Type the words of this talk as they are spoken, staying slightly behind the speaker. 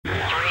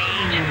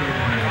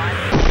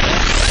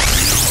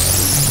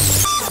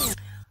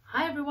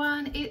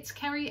it's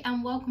Kerry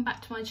and welcome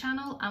back to my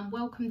channel, and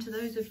welcome to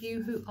those of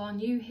you who are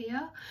new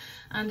here.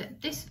 And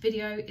this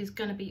video is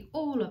going to be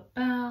all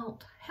about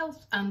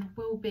health and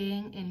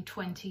well-being in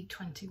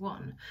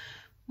 2021.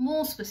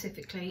 More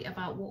specifically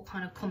about what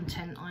kind of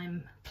content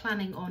I'm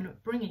planning on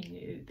bringing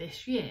you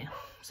this year.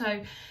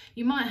 So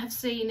you might have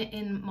seen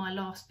in my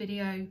last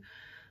video,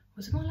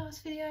 was it my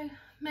last video?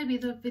 Maybe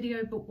the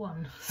video but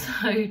one.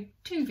 So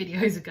 2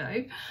 videos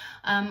ago,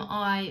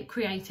 I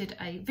created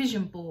a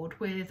vision board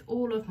with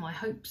all of my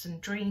hopes and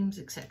dreams,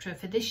 etc.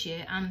 for this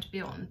year and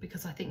beyond,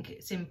 because I think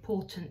it's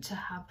important to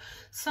have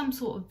some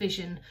sort of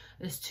vision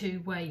as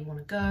to where you want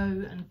to go,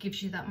 and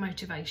gives you that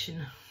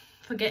motivation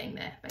for getting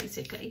there,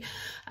 basically.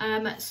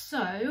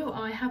 So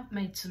I have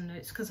made some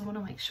notes because I want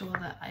to make sure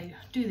that I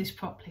do this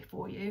properly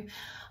for you.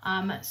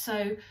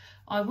 So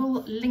I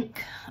will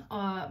link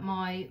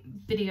my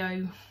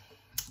video,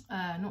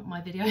 not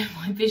my video,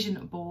 my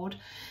vision board,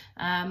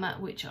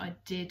 which I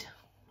did,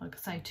 like I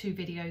say, 2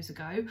 videos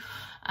ago.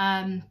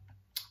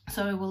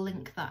 So I will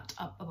link that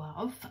up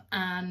above,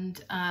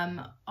 and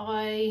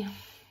I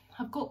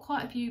have got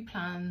quite a few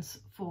plans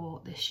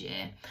for this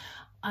year,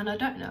 and I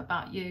don't know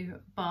about you,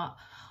 but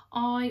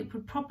I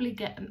would probably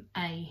get an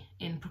A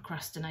in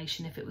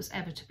procrastination if it was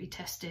ever to be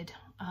tested.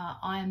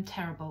 I am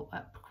terrible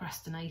at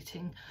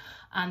procrastinating,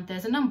 and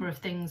there's a number of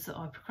things that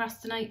I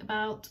procrastinate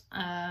about,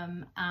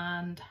 and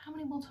how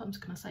many more times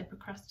can I say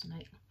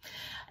procrastinate?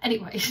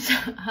 Anyways,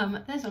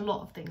 there's a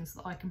lot of things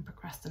that I can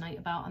procrastinate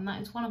about, and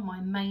that is one of my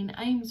main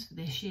aims for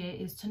this year,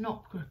 is to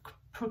not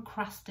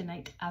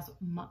procrastinate as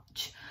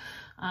much,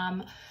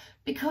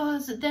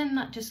 because then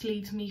that just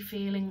leaves me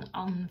feeling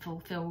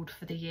unfulfilled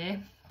for the year.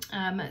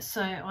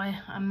 So I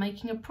am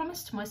making a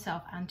promise to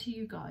myself and to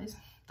you guys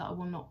that I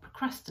will not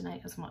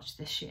procrastinate as much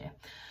this year.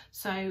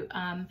 So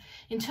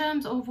in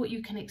terms of what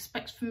you can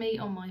expect from me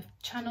on my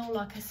channel,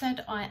 like I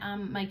said, I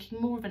am making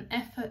more of an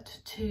effort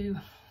to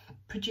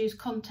produce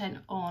content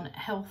on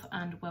health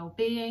and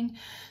well-being.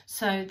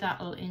 So that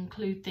will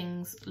include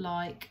things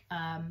like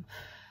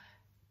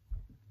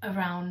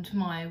around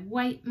my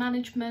weight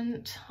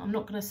management. I'm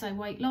not going to say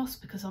weight loss,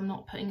 because I'm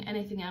not putting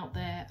anything out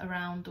there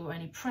around, or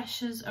any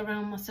pressures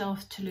around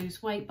myself to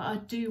lose weight, but I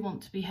do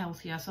want to be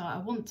healthier, so I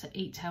want to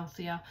eat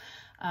healthier.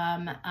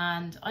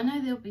 And I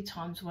know there'll be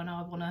times when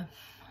I want to,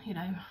 you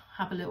know,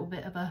 have a little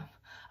bit of a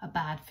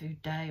bad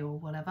food day or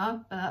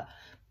whatever, but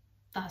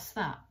that's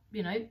that.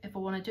 You know, if I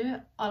want to do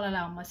it, I'll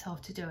allow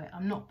myself to do it.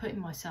 I'm not putting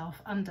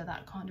myself under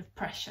that kind of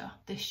pressure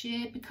this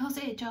year, because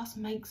it just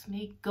makes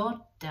me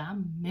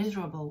goddamn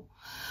miserable.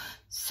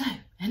 So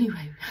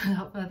anyway,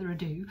 without further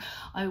ado,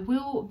 I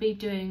will be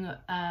doing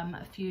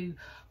a few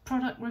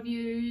product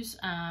reviews,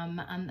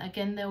 and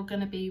again, they're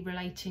going to be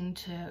relating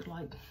to,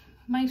 like,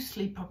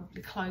 mostly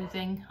probably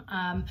clothing,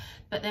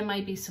 but there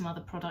may be some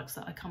other products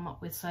that I come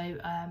up with. So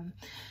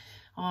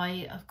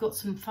I've got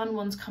some fun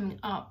ones coming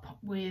up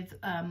with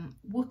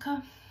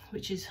xoxo,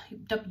 which is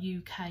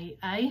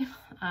WKA,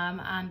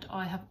 and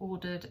I have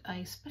ordered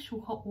a special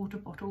hot water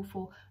bottle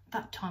for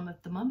that time of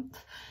the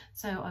month,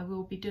 so I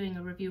will be doing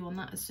a review on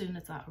that as soon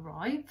as that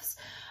arrives.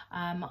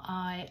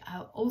 I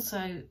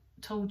also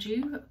told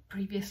you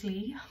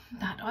previously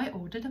that I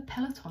ordered a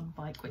Peloton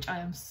bike, which I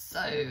am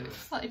so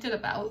excited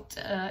about.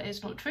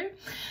 It's not true,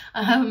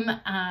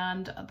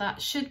 and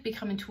that should be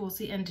coming towards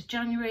the end of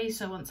January.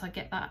 So once I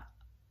get that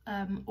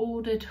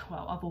ordered,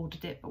 well, I've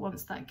ordered it, but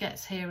once that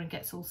gets here and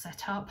gets all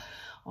set up,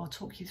 I'll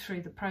talk you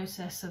through the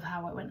process of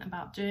how I went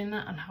about doing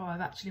that and how I've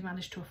actually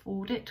managed to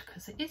afford it,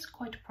 because it is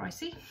quite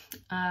pricey.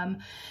 But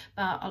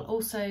I'll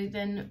also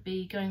then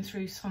be going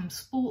through some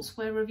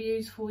sportswear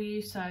reviews for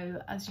you. So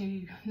as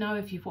you know,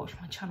 if you've watched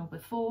my channel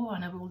before,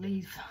 and I will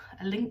leave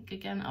a link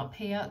again up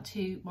here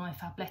to my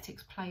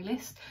Fabletics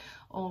playlist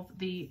of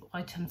the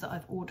items that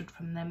I've ordered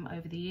from them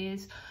over the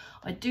years.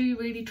 I do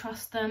really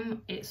trust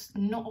them. It's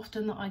not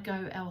often that I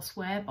go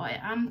elsewhere, but I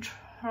am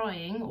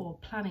trying or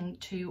planning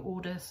to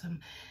order some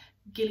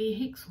Gilly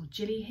Hicks or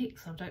Gilly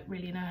Hicks, I don't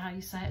really know how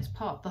you say it. It's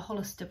part of the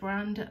Hollister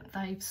brand.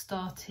 They've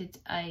started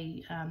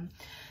a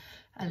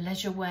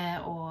leisure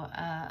wear or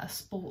a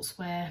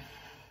sportswear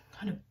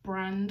kind of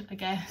brand, I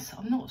guess.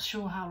 I'm not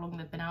sure how long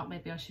they've been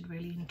out.Maybe I should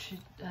really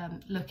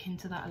look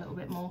into that a little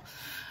bit more.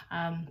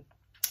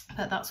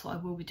 But that's what I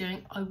will be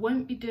doing. I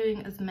won't be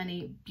doing as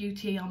many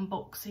beauty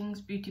box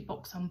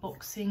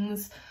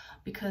unboxings,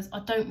 because I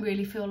don't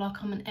really feel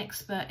like I'm an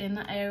expert in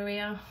that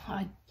area.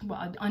 I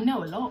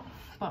know a lot,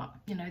 but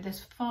you know,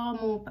 there's far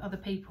more other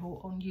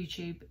people on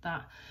YouTube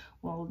that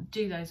will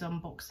do those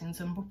unboxings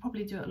and will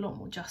probably do it a lot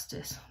more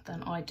justice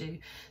than I do,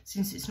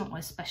 since it's not my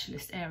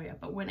specialist area.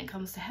 But when it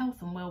comes to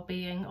health and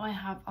well-being, I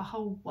have a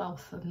whole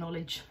wealth of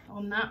knowledge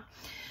on that.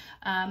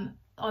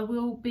 I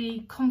will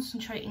be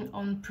concentrating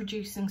on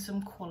producing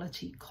some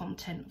quality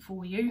content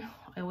for you.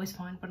 I always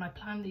find when I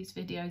plan these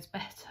videos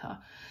better,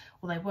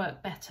 or they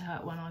work better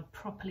when I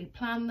properly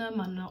plan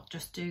them and not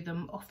just do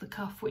them off the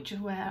cuff, which is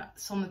where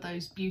some of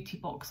those beauty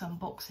box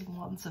unboxing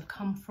ones have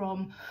come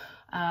from.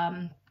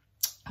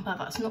 but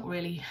that's not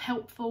really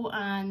helpful,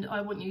 and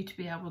I want you to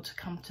be able to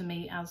come to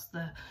me as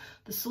the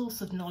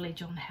source of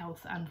knowledge on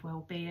health and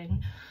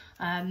well-being.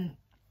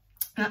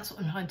 That's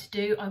what I'm trying to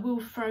do. I will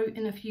throw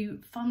in a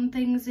few fun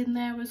things in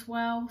there as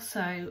well,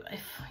 so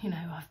if you know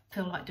I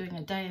feel like doing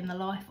a day in the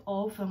life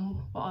of and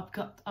what I've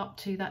got up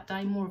to that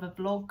day, more of a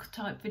vlog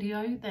type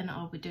video, then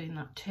I'll be doing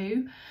that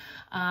too.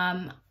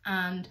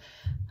 And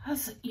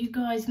as you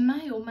guys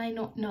may or may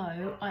not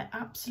know, I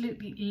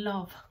absolutely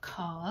love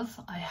cars.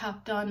 I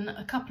have done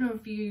a couple of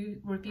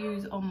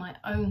reviews on my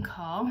own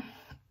car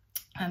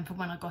from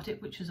when I got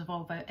it, which was a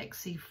Volvo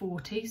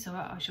XC40, so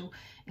I shall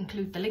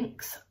include the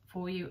links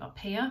for you up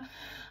here,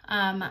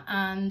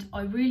 and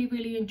I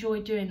really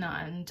enjoy doing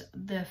that, and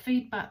the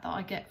feedback that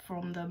I get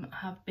from them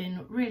have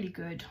been really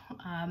good,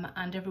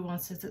 and everyone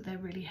says that they're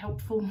really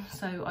helpful.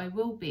 So I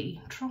will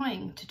be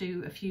trying to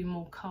do a few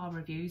more car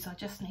reviews. I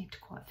just need to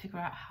quite figure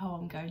out how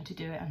I'm going to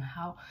do it and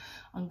how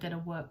I'm going to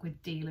work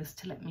with dealers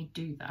to let me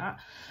do that.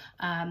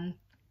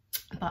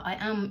 But I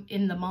am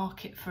in the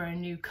market for a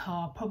new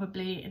car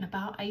probably in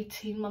about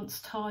 18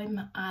 months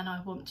time, and I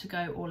want to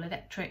go all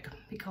electric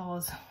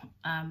because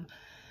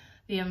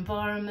the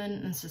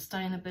environment and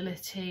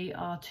sustainability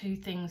are two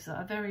things that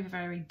are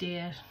very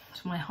dear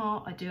to my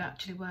heart. I do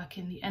actually work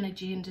in the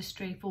energy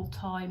industry full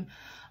time,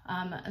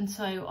 and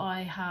so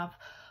I have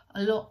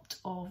a lot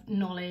of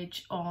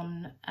knowledge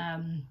on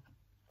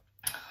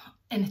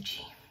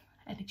energy,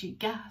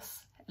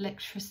 gas,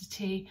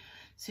 electricity,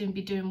 soon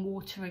be doing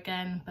water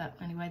again, but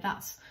anyway,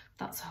 that's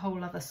a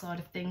whole other side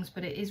of things.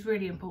 But it is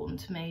really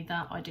important to me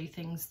that I do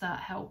things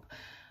that help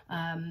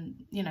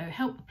you know,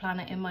 help the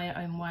planet in my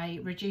own way,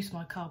 reduce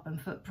my carbon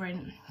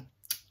footprint.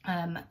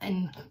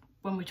 And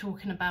when we're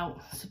talking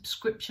about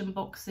subscription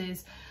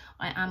boxes,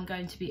 I am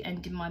going to be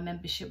ending my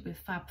membership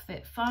with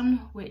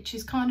FabFitFun, which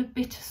is kind of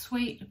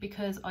bittersweet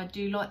because I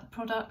do like the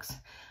products,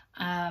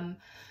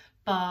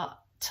 but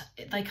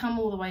they come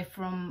all the way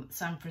from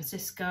San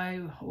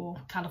Francisco or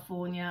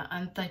California,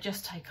 and they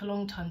just take a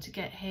long time to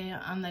get here,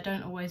 and they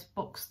don't always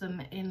box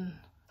them in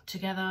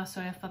together.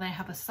 So if they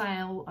have a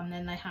sale and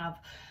then they have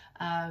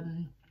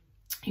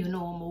your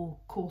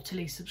normal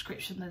quarterly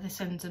subscription that they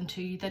send them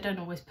to you, they don't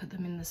always put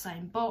them in the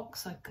same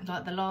box.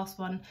 Like the last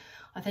one,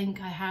 I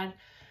think I had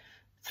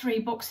 3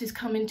 boxes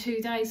come in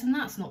 2 days, and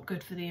that's not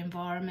good for the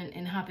environment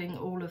in having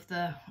all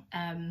the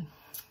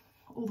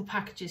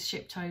packages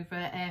shipped over,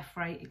 air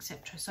freight,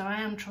 etc. So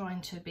I am trying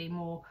to be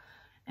more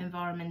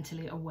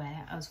environmentally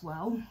aware as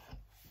well.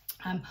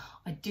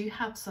 I do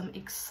have some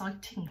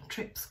exciting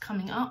trips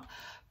coming up,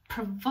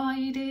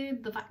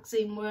 provided the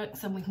vaccine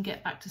works and we can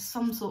get back to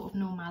some sort of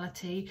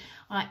normality.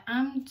 I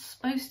am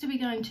supposed to be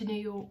going to New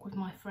York with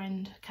my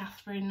friend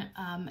Catherine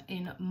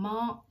in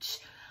March.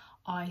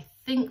 I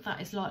think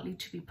that is likely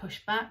to be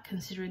pushed back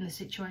considering the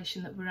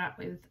situation that we're at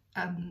with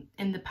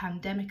in the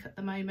pandemic at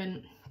the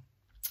moment.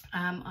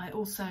 I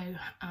also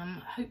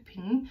am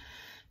hoping,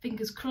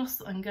 fingers crossed,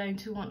 that I'm going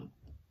to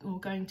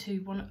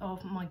one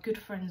of my good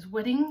friends'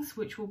 weddings,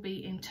 which will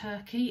be in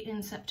Turkey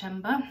in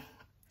September.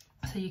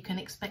 So you can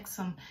expect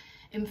some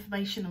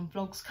information and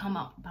vlogs come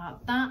up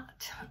about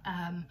that.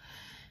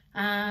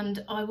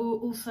 And I will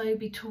also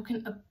be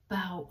talking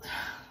about,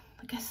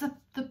 I guess,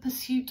 the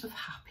pursuit of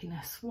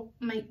happiness. What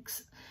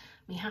makes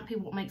me happy,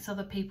 what makes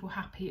other people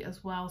happy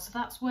as well. So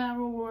that's where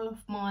all of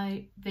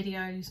my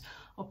videos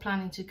are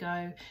planning to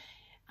go.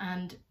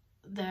 And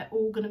they're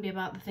all going to be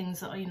about the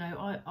things that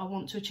I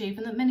want to achieve,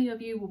 and that many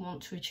of you will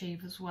want to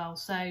achieve as well.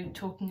 So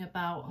talking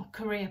about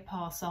career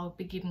paths, I'll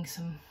be giving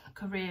some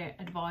career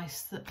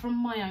advice that from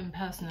my own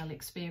personal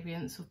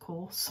experience. Of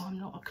course, I'm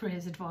not a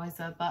careers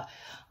advisor, but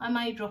I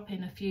may drop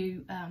in a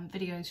few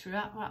videos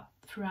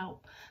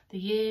throughout the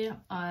year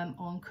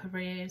on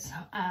careers.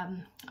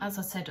 As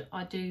I said,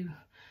 I do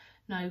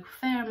know a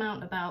fair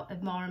amount about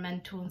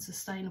environmental and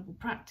sustainable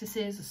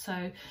practices,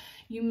 so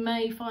you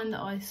may find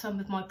that some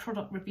of my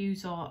product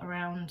reviews are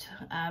around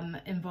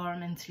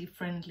environmentally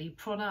friendly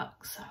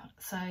products,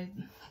 so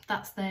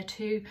that's there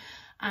too.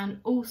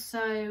 And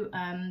also,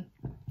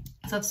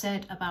 as I've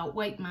said about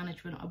weight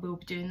management, I will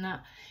be doing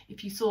that.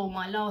 If you saw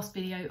my last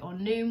video on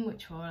Noom,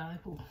 which I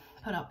will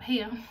put up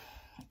here,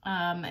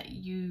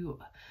 you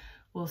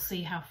will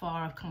see how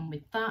far I've come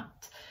with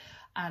that.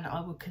 And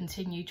I will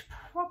continue to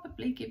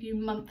probably give you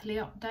monthly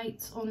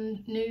updates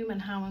on Noom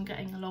and how I'm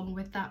getting along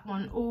with that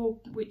one, or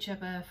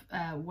whichever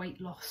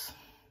weight loss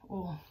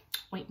or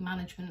weight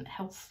management,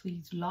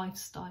 healthy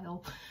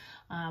lifestyle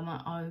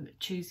I'm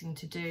choosing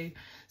to do.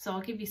 So I'll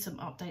give you some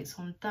updates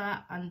on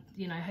that, and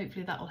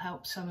hopefully that will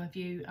help some of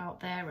you out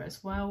there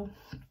as well.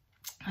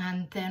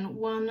 And then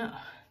one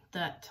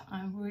that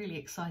I'm really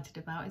excited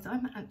about is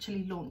I'm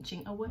actually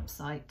launching a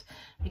website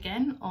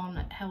again on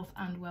health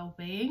and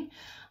well-being.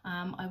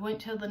 I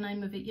won't tell the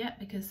name of it yet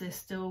because there's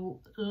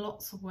still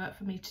lots of work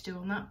for me to do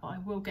on that, but I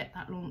will get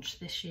that launched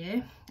this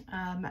year.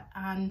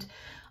 And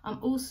I'm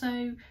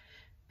also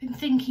been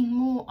thinking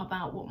more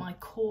about what my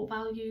core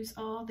values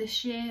are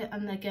this year,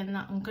 and again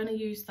that I'm going to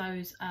use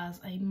those as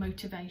a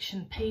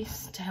motivation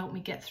piece to help me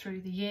get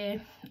through the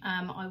year.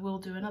 I will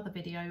do another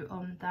video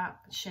on that,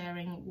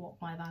 sharing what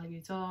my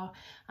values are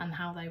and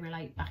how they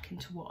relate back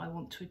into what I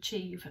want to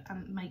achieve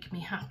and make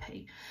me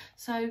happy.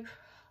 So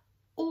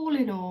all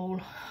in all,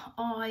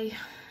 I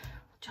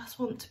just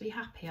want to be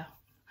happier,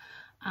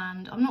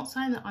 and I'm not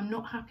saying that I'm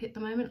not happy at the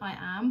moment. I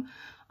am.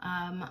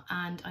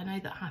 And I know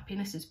that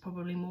happiness is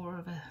probably more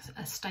of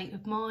a state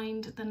of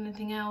mind than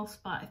anything else,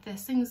 but if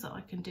there's things that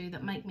I can do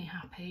that make me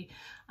happy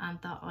and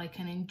that I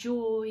can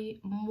enjoy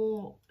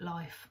more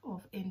life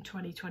of in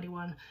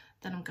 2021,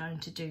 then I'm going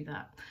to do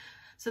that.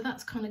 So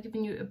that's kind of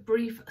giving you a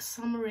brief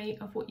summary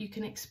of what you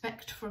can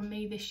expect from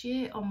me this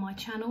year on my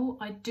channel.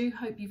 I do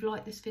hope you've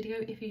liked this video.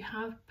 If you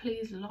have,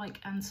 please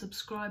like and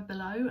subscribe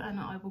below, and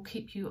I will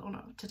keep you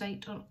up to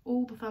date on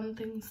all the fun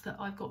things that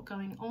I've got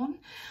going on.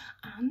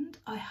 And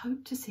I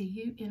hope to see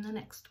you in the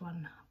next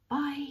one.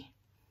 Bye.